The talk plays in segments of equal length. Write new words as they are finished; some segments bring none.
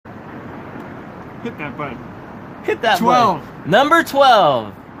Hit that button. Hit that 12. button. Number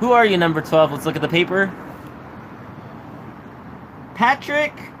 12. Who are you, number 12? Let's look at the paper.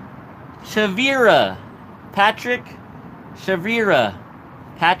 Patrick Shavira. Patrick Shavira.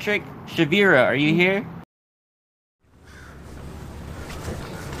 Patrick Shavira, are you here?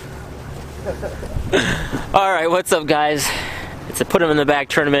 Alright, what's up guys? It's a put 'em in the bag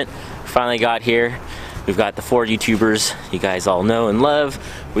tournament. Finally got here. We've got the 4 YouTubers you guys all know and love.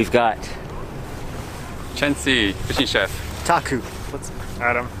 We've got Chancy, fishing chef. Taku. What's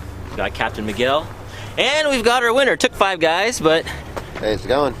Adam. We've got Captain Miguel. And we've got our winner. Took 5 guys, but Hey, it's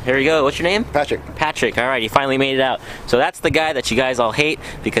going. here we go. What's your name? Patrick. Patrick. All right, you finally made it out. So that's the guy that you guys all hate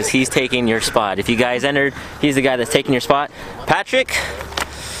because he's taking your spot. If you guys entered, he's the guy that's taking your spot. Patrick,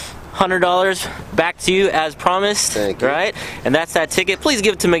 $100 back to you as promised. Thank you. Right? And that's that ticket. Please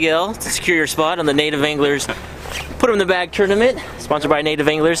give it to Miguel to secure your spot on the Native Anglers Put 'em in the Bag tournament, sponsored by Native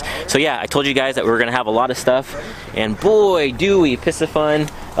Anglers. So yeah, I told you guys that we were gonna have a lot of stuff, and boy, do we! Piscifun,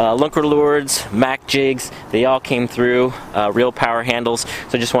 Lunker Lordz, Mac jigs, they all came through. Real power handles.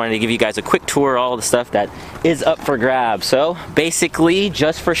 So just wanted to give you guys a quick tour of all the stuff that is up for grabs. So basically,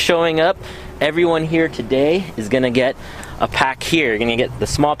 just for showing up, everyone here today is gonna get a pack here. You're gonna get the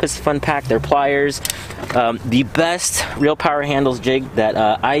small Piscifun pack, their pliers, the best real power handles jig that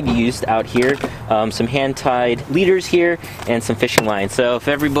I've used out here, some hand-tied leaders here, and some fishing lines. So if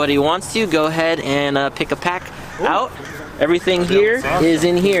everybody wants to, go ahead and pick a pack out. Everything here is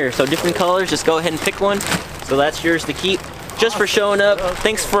in here, so different colors, just go ahead and pick one. So that's yours to keep. Just for showing up.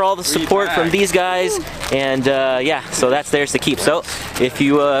 Thanks for all the support from these guys, and yeah, so that's theirs to keep. So if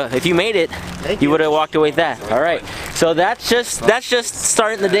you made it, you would have walked away with that. All right, so that's just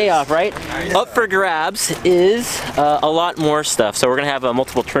starting the day off, right? Up for grabs is a lot more stuff. So we're gonna have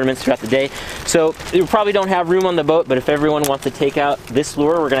multiple tournaments throughout the day. So you probably don't have room on the boat, but if everyone wants to take out this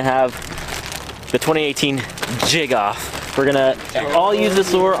lure, we're gonna have the 2018 jig off. We're gonna all use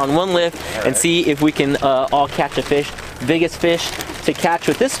this lure on one lift and see if we can all catch a fish. Biggest fish to catch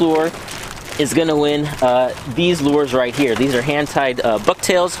with this lure is gonna win these lures right here. These are hand-tied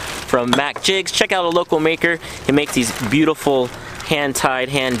bucktails from Mac Jigs. Check out a local maker. He makes these beautiful hand-tied,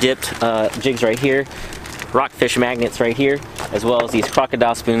 hand-dipped jigs right here. Rockfish magnets right here, as well as these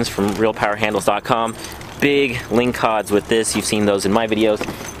crocodile spoons from realpowerhandles.com. Big lingcods with this. You've seen those in my videos.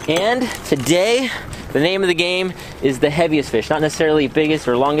 And today, the name of the game is the heaviest fish. Not necessarily biggest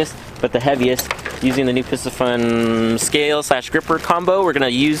or longest, but the heaviest. Using the new Piscifun scale / gripper combo, we're gonna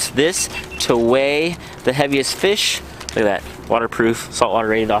use this to weigh the heaviest fish. Look at that, waterproof, saltwater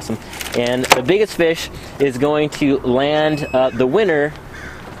rated, awesome. And the biggest fish is going to land the winner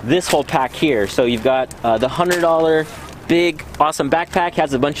this whole pack here. So you've got the $100 big, awesome backpack,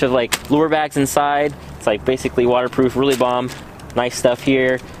 has a bunch of like lure bags inside. It's like basically waterproof, really bomb. Nice stuff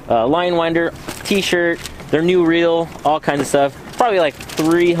here. Line winder, t-shirt, their new reel, all kinds of stuff. Probably like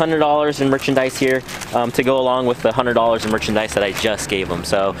 $300 in merchandise here to go along with the $100 in merchandise that I just gave them.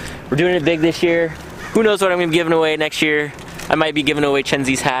 So we're doing it big this year. Who knows what I'm gonna be giving away next year? I might be giving away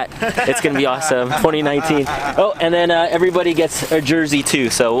Chenzi's hat. It's gonna be awesome, 2019. Oh, and then everybody gets a jersey too,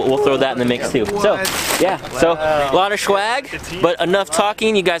 so we'll throw that in the mix too. So, yeah, so a lot of swag, but enough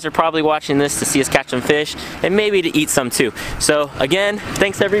talking. You guys are probably watching this to see us catch some fish, and maybe to eat some too. So again,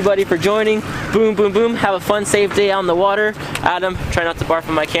 thanks everybody for joining. Boom, boom, boom. Have a fun, safe day out on the water. Adam, try not to barf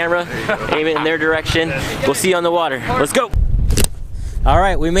on my camera. Aim it in their direction. We'll see you on the water. Let's go. All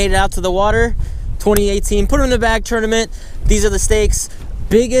right, we made it out to the water. 2018 Put 'em in the Bag tournament. These are the stakes.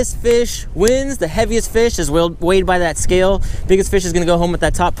 Biggest fish wins. The heaviest fish is weighed by that scale. Biggest fish is gonna go home with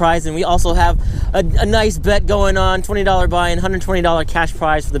that top prize. And we also have a nice bet going on. $20 buy-in, $120 cash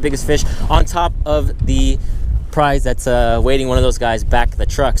prize for the biggest fish on top of the prize that's waiting one of those guys back at the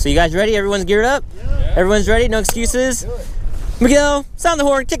truck. So you guys ready? Everyone's geared up? Yeah. Everyone's ready? No excuses? Miguel, sound the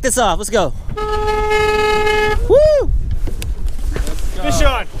horn, kick this off. Let's go. Woo! Fish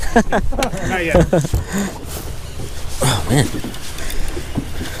on! Not yet. Oh man.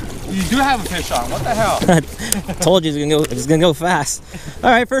 You do have a fish on, what the hell? I told you it's gonna go fast.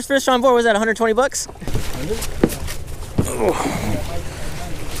 All right, first fish on board, was that 120 bucks? Oh.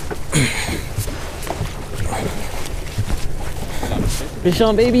 Fish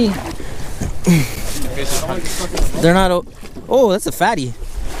on, baby. They're not, oh, that's a fatty.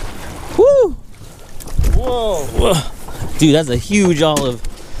 Woo! Whoa! Whoa. Dude, that's a huge olive.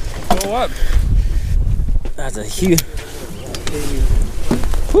 Go up. That's a huge.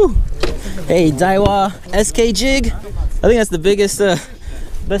 Whew. Hey, Daiwa SK jig. I think that's the biggest.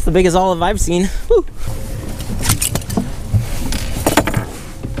 That's the biggest olive I've seen. Whew.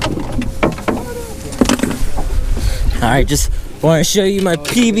 All right, just Want to show you my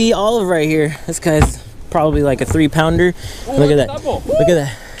PB olive right here. This guy's probably like a 3-pounder. Look at that. Look at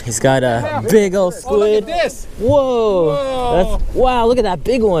that. He's got a big old squid. Oh, look at this. Whoa. That's, wow, look at that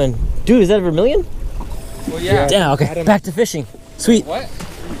big one. Dude, is that a vermilion? Well, yeah. Yeah, okay. Back to fishing. Sweet. What?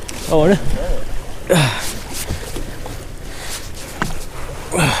 Oh, no.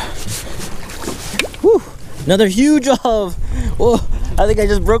 Whew. Another huge olive. Whoa, I think I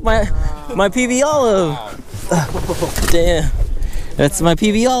just broke my PB olive. Damn. That's my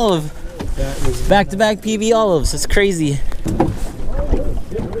PB olive. Back-to-back PB olives. It's crazy.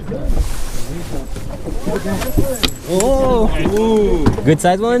 Whoa. Ooh. Good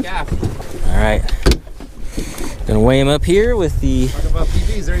size one? Yeah. All right. Gonna weigh him up here with the... Talk about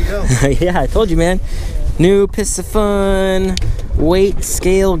PBs, there you go. Yeah, I told you, man. New Piscifun weight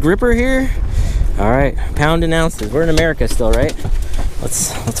scale gripper here. All right, pound and ounces. We're in America still, right?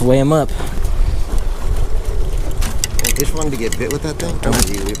 Let's weigh him up. Fish wanted to get bit with that thing? But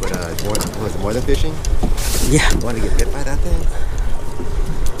was it more than fishing? Yeah. You wanted to get bit by that thing?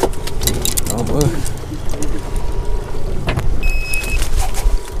 Oh boy.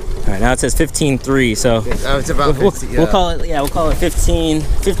 All right, now it says 15.3, so Oh, it's about 50, yeah. we'll call it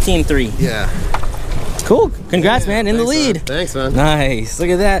 15.3. Yeah. Cool. Congrats, man, in the Thanks, lead. man. Thanks, man. Nice. Look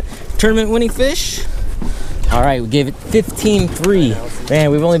at that. Tournament winning fish. All right, we gave it 15.3. Man,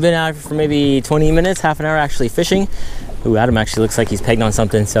 we've only been out for maybe 20 minutes, half an hour actually fishing. Ooh, Adam actually looks like he's pegged on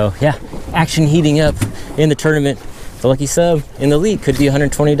something. So yeah, action heating up in the tournament. The lucky sub in the lead could be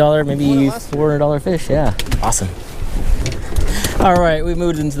 $120, maybe $400 fish. Yeah, awesome. All right, we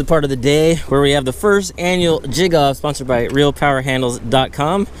moved into the part of the day where we have the first annual jig off sponsored by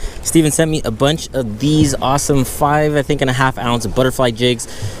realpowerhandles.com. Steven sent me a bunch of these awesome 5.5 ounce butterfly jigs.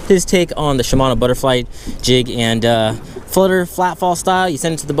 His take on the Shimano butterfly jig and flutter flat fall style. You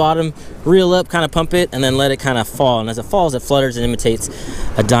send it to the bottom, reel up, kind of pump it, and then let it kind of fall. And as it falls, it flutters and imitates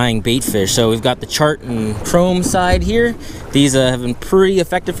a dying bait fish. So we've got the chart and chrome side here. These have been pretty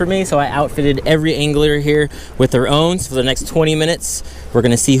effective for me, so I outfitted every angler here with their own. So for the next 20 minutes, we're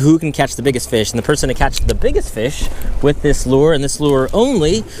gonna see who can catch the biggest fish. And the person to catch the biggest fish with this lure, and this lure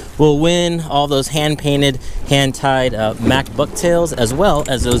only, will win all those hand-painted, hand-tied Mac bucktails, as well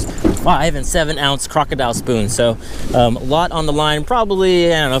as those 5 and 7 ounce crocodile spoons. So a lot on the line,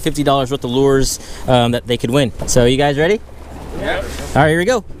 probably, I don't know, $50 worth of lures that they could win. So you guys ready? Yeah. All right, here we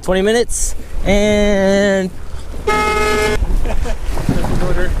go. 20 minutes, and...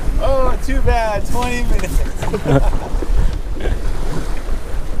 Oh, too bad. 20 minutes.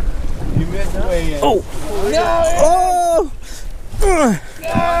 You missed the weigh in. Oh! No!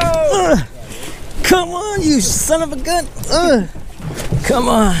 Oh! Come on, you son of a gun! Come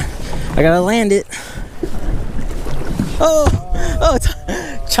on! I gotta land it. Oh! Oh, it's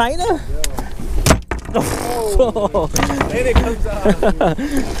China? Oh! And it comes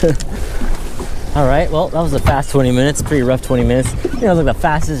out. All right, well, that was a fast 20 minutes, pretty rough 20 minutes. I think that was like the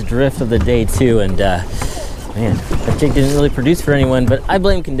fastest drift of the day too, and man, that jig didn't really produce for anyone, but I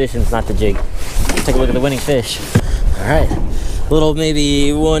blame conditions, not the jig. Let's take a look at the winning fish. All right, little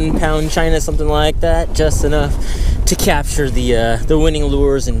maybe 1 pound China, something like that, just enough to capture the winning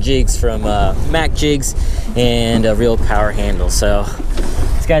lures and jigs from Mac Jigs and Real Power Handle. So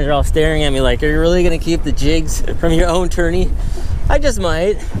these guys are all staring at me like, are you really gonna keep the jigs from your own tourney? I just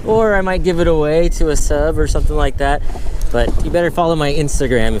might, or I might give it away to a sub or something like that. But you better follow my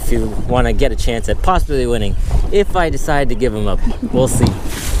Instagram if you want to get a chance at possibly winning. If I decide to give them up, we'll see.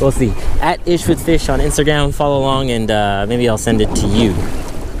 We'll see. At ishwithfish on Instagram, follow along, and maybe I'll send it to you.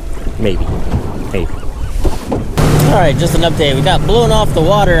 Maybe. Maybe. All right, just an update. We got blown off the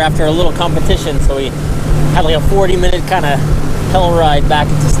water after a little competition, so we had like a 40-minute kind of hell ride back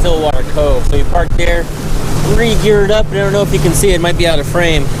into Stillwater Cove. So we parked there, re-geared up. I don't know if you can see it, might be out of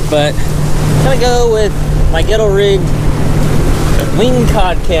frame, but I'm gonna go with my ghetto rigged wing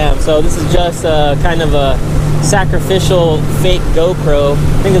cod cam. So this is just kind of a sacrificial fake GoPro.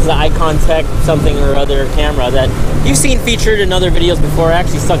 I think this is an Icon Tech something or other camera that you've seen featured in other videos before. I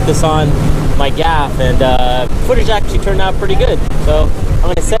actually stuck this on my gaff, and footage actually turned out pretty good. So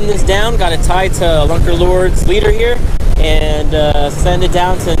I'm gonna send this down, got it tied to Lunker Lordz Leaderz here, and send it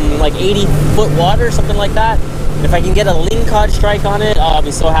down to like 80-foot water, something like that. And if I can get a lingcod strike on it, I'll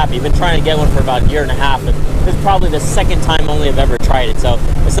be so happy. I've been trying to get one for about a year and a half, and this is probably the second time only I've ever tried it. So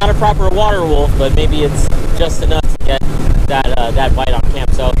it's not a proper water wolf, but maybe it's just enough to get that bite on cam.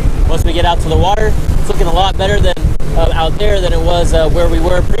 So once we get out to the water, it's looking a lot better than out there than it was where we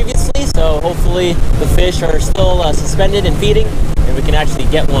were previously. So hopefully the fish are still suspended and feeding, and we can actually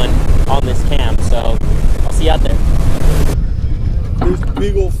get one on this cam. So I'll see you out there. There's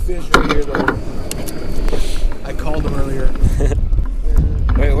big old fish right here though. I I called him earlier.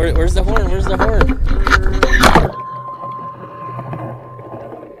 Wait, where's the horn? Where's the horn?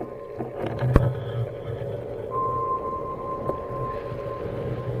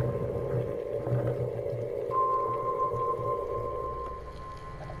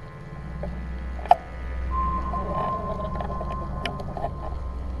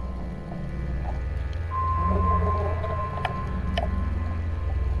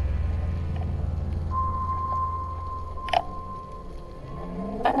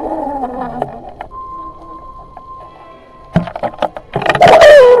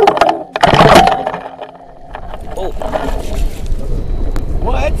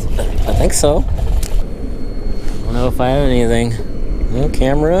 What? I think so. I don't know if I have anything. No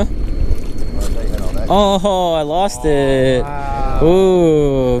camera. Oh, I lost it. Wow.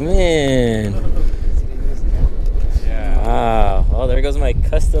 Ooh, man. Yeah. Wow. Oh, there goes my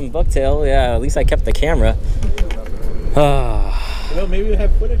custom bucktail. Yeah, at least I kept the camera. Ah. Well, maybe we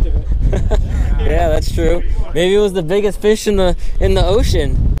have footage of it. Yeah, that's true. Maybe it was the biggest fish in the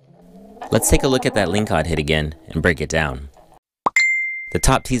ocean. Let's take a look at that lingcod hit again and break it down. The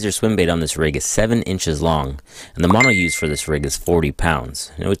top teaser swim bait on this rig is 7 inches long, and the mono used for this rig is 40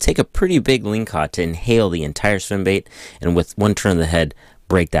 pounds. And it would take a pretty big lingcod to inhale the entire swim bait, and with one turn of the head,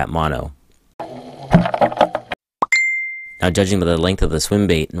 break that mono. Now, judging by the length of the swim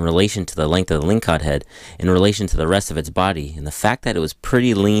bait in relation to the length of the lingcod head, in relation to the rest of its body, and the fact that it was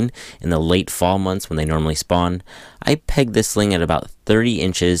pretty lean in the late fall months when they normally spawn, I pegged this sling at about 30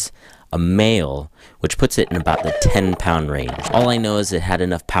 inches, a male, which puts it in about the 10-pound range. All I know is it had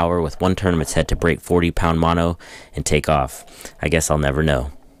enough power with one turn of its head to break 40-pound mono and take off. I guess I'll never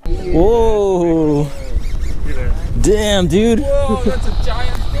know. Whoa! Damn, dude! Whoa, that's a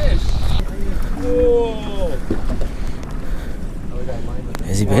giant fish. Whoa!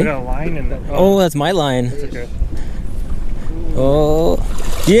 Is he Oh, we big? got a line in there. Oh, that's my line. That's okay. Oh,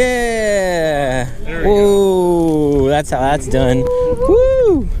 yeah! There we Whoa! That's how that's done.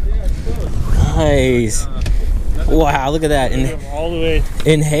 Woo! Nice. Wow, look at that. All the way.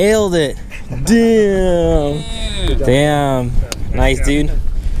 Inhaled it. Damn. Damn. Nice, dude.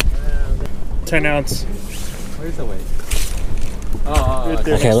 10 ounce. Where's the weight? Oh, Right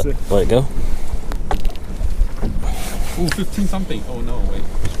there. Okay, let it go. Ooh, 15 something. Oh no, wait.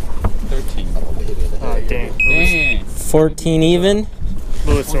 13. Oh, dang. Dang. 14 even. A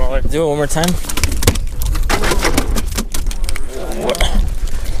little bit smaller. Do it one more time.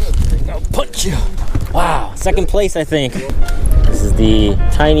 I'll punch you. Wow, second place, I think. This is the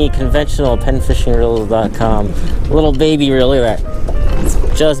tiny conventional penfishingreels.com little baby reel. Look at that. It's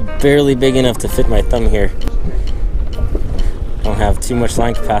just barely big enough to fit my thumb here. Don't have too much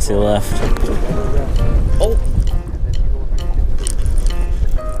line capacity left. Oh.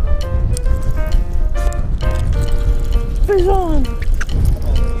 Fish on.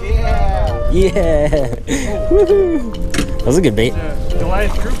 Yeah. Yeah. Woohoo. That was a good bait.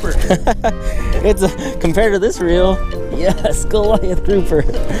 Goliath grouper. It's compared to this reel, yes, Goliath grouper.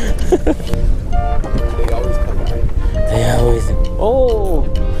 They always come by. They always. Oh.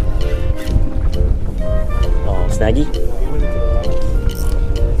 Oh, snaggy.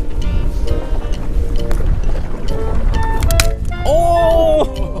 Oh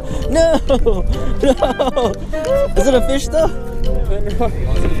no, no. Is it a fish though?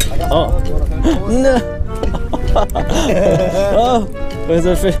 Oh no. Oh, is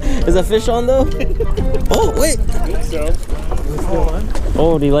a fish on though? Oh wait. I think so.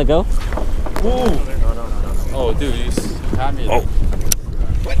 Oh, do you let go? Oh, dude, you had me. Oh.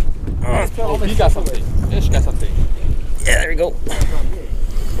 Oh, he got something. Fish got something. Yeah, there we go.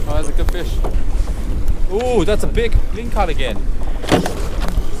 Oh, that's a good fish. Ooh, that's a big lingcod again.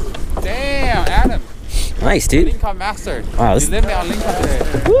 Damn, Adam. Nice, dude. Lingcod master. Wow, this- You live down lingcod today.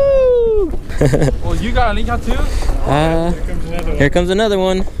 Woo! Oh, you got a lingcod too? Here comes another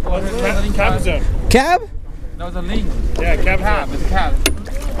one. Oh, there's a lingcod. Cab zone. Cab? That was a ling. Yeah, cab Cab, zone. it's a cab.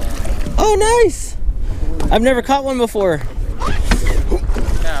 Oh, nice. I've never caught one before.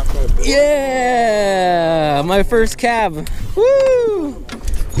 Cab. Yeah, my first cab. Woo!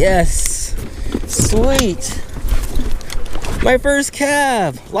 Yes. Sweet. My first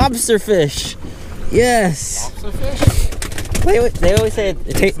cab. Lobster fish. Yes. Lobster fish? They always say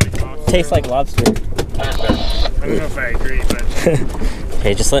it tastes like lobster. I don't know if I agree, but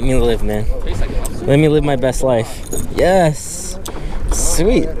Hey, just let me live, man. Tastes like lobster. Let me live my best life. Yes.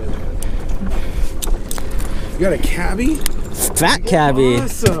 Sweet. you got a cabbie? Fat cabbie.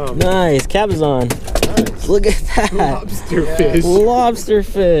 Awesome. Nice. Cab is on. Nice. Look at that. Lobster fish. Lobster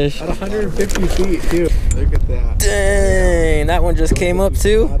fish. At 150 feet, too. Look at that. Dang. That one just came up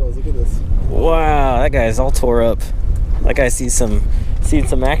too. Look at this. Wow, that guy's all tore up. That guy sees some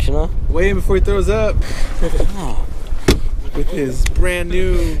action, huh? Waiting before he throws up. Oh. With his brand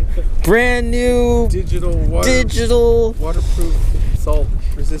new digital waterproof, salt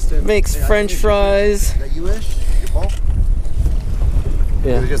resistant. makes French fries. Is that you, Ish? Your ball?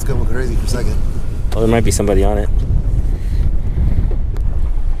 Yeah. It was just going crazy for a second. Oh, there might be somebody on it.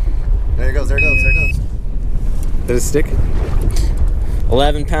 There it goes, there it goes, there it goes. Did it stick?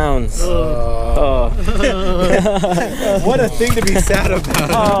 11 pounds. Oh. What a thing to be sad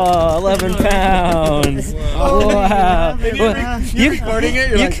about. Oh, 11 pounds. Wow. You recording it?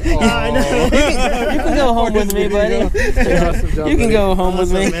 You're like, I know. You can go home with me, buddy. You can go home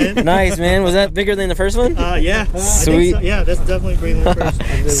with me. Nice, man. Was that bigger than the first one? Yeah. Sweet. So. Yeah, that's definitely bigger than the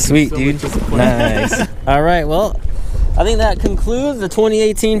first. Sweet, dude. Nice. All right, well, I think that concludes the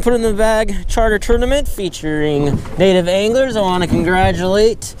 2018 Put in the Bag Charter Tournament featuring native anglers. I want to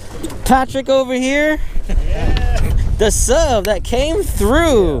congratulate Patrick over here. Yeah. The sub that came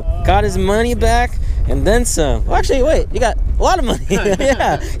through. Got his money back and then some. Well, actually, wait, you got a lot of money.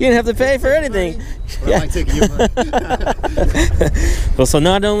 Yeah, you didn't have to pay for anything. Yeah. Well, so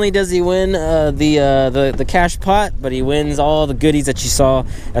not only does he win the cash pot, but he wins all the goodies that you saw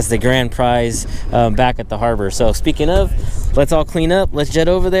as the grand prize back at the harbor. So speaking of, let's all clean up. Let's jet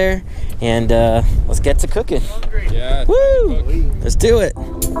over there and let's get to cooking. Yeah. Woo! Let's do it.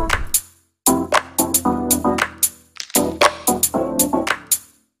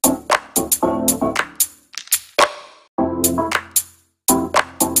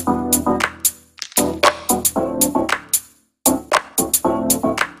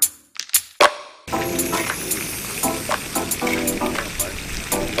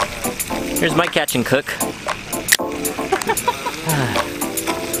 Here's my catch and cook.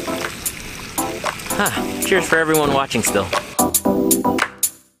 Cheers for everyone watching still.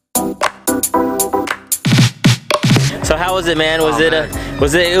 So how was it, man? Was it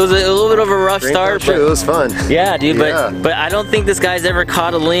was a little bit of a rough start, but it was fun. Yeah, dude. Yeah. But I don't think this guy's ever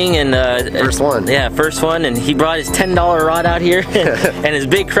caught a ling. And First one. Yeah, first one. And he brought his $10 rod out here and his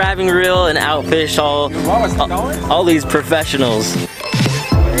big crabbing reel and outfish all these professionals.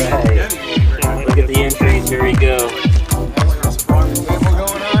 All right. Look at the entries. Here we go.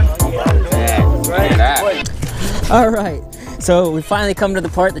 All right. So we finally come to the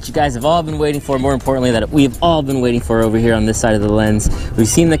part that you guys have all been waiting for, more importantly that we've all been waiting for over here on this side of the lens. We've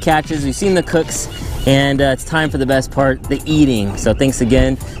seen the catches, we've seen the cooks, and it's time for the best part, the eating. So thanks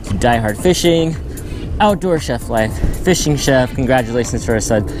again to Die Hard Fishing, Outdoor Chef Life, Fishing Chef. Congratulations to our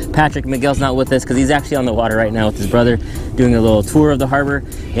son Patrick. Miguel's not with us because he's actually on the water right now with his brother doing a little tour of the harbor,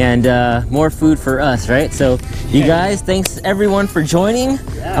 and more food for us, right? So you guys, thanks everyone for joining.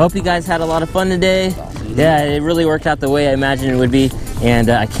 I hope you guys had a lot of fun today. Yeah, it really worked out the way I imagined it would be, and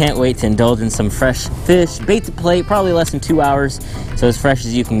I can't wait to indulge in some fresh fish, bait to plate, probably less than 2 hours, so as fresh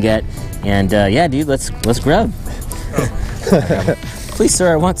as you can get. And yeah, dude, let's grub. Please,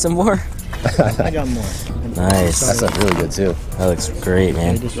 sir, I want some more. I got more. Nice. That's really good too. That looks great,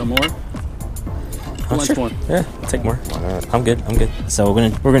 man. Just some more. Oh, sure. Yeah, I'll take more. I'm good. So we're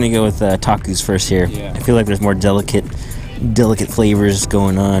gonna go with tacos first here. Yeah. I feel like there's more delicate flavors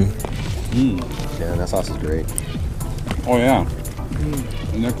going on. Yeah, that sauce is great. Oh yeah.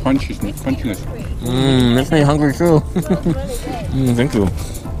 And that crunchiness. Makes me hungry too. Thank you.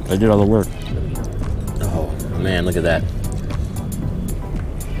 I did all the work. Oh man, look at that.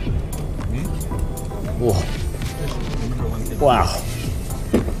 Whoa. Wow.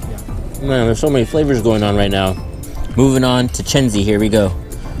 Man, there's so many flavors going on right now. Moving on to Chenzi, here we go.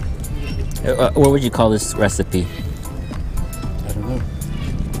 What would you call this recipe? I don't know.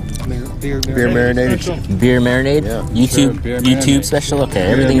 Beer marinated. Beer marinade? Yeah. YouTube Sure, beer YouTube marinade. special? Okay,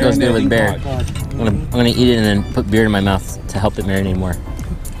 everything goes good with beer. marinade. I'm gonna eat it and then put beer in my mouth to help it marinate more.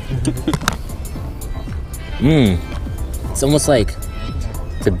 It's almost like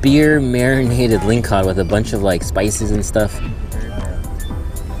it's a beer marinated lingcod with a bunch of like spices and stuff.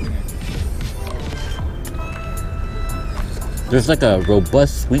 There's like a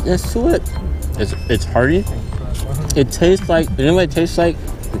robust sweetness to it. It's hearty. It tastes like, you know what it tastes like?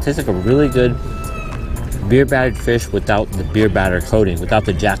 It tastes like a really good beer battered fish without the beer batter coating, without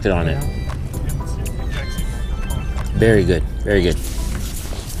the jacket on it. Very good, very good.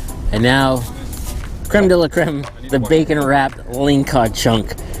 And now, creme de la creme, the bacon wrapped lingcod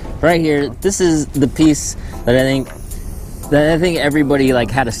chunk. Right here, this is the piece that I think everybody like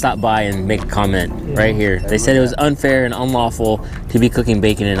had to stop by and make a comment right here. They said it was unfair and unlawful to be cooking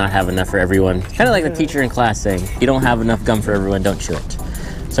bacon and not have enough for everyone. Kind of like the teacher in class saying, you don't have enough gum for everyone, don't chew it.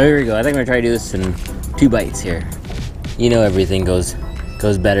 So here we go. I think I'm gonna try to do this in 2 bites here. You know everything goes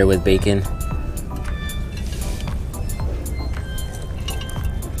better with bacon.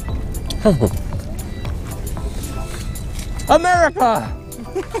 America!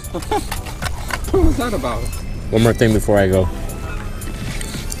 What was that about? One more thing before I go.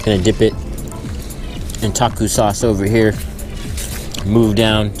 Gonna dip it in taku sauce over here. Move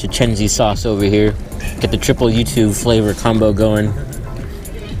down to chenzi sauce over here. Get the triple YouTube flavor combo going.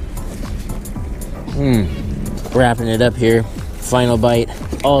 Wrapping it up here. Final bite.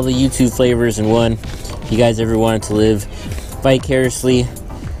 All the YouTube flavors in one. If you guys ever wanted to live vicariously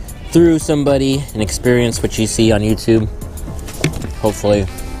through somebody and experience what you see on YouTube, hopefully.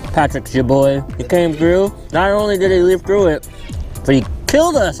 Patrick's your boy. He came through. Not only did he live through it, but he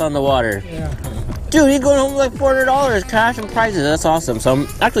killed us on the water. Yeah. Dude, he's going home with like $400 cash and prizes. That's awesome. So I'm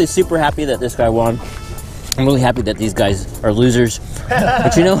actually super happy that this guy won. I'm really happy that these guys are losers.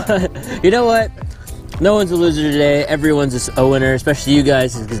 But you know what? You know what? No one's a loser today. Everyone's a winner, especially you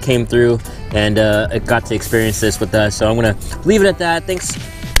guys who came through and got to experience this with us. So I'm going to leave it at that. Thanks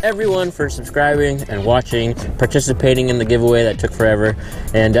everyone for subscribing and watching, participating in the giveaway that took forever.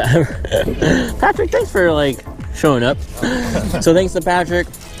 And Patrick, thanks for like showing up. So thanks to Patrick,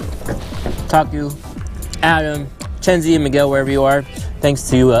 Taku, Adam, Chenzi, and Miguel, wherever you are. Thanks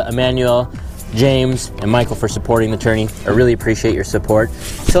to Emmanuel, James, and Michael for supporting the tourney. I really appreciate your support.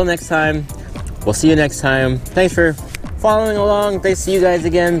 Till next time, we'll see you next time. Thanks for following along. Thanks to you guys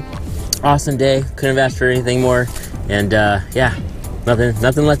again. Awesome day. Couldn't have asked for anything more. And yeah,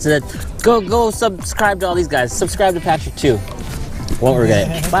 nothing left to it. Go subscribe to all these guys. Subscribe to Patrick too. Won't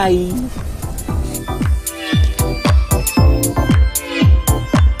regret it. Bye.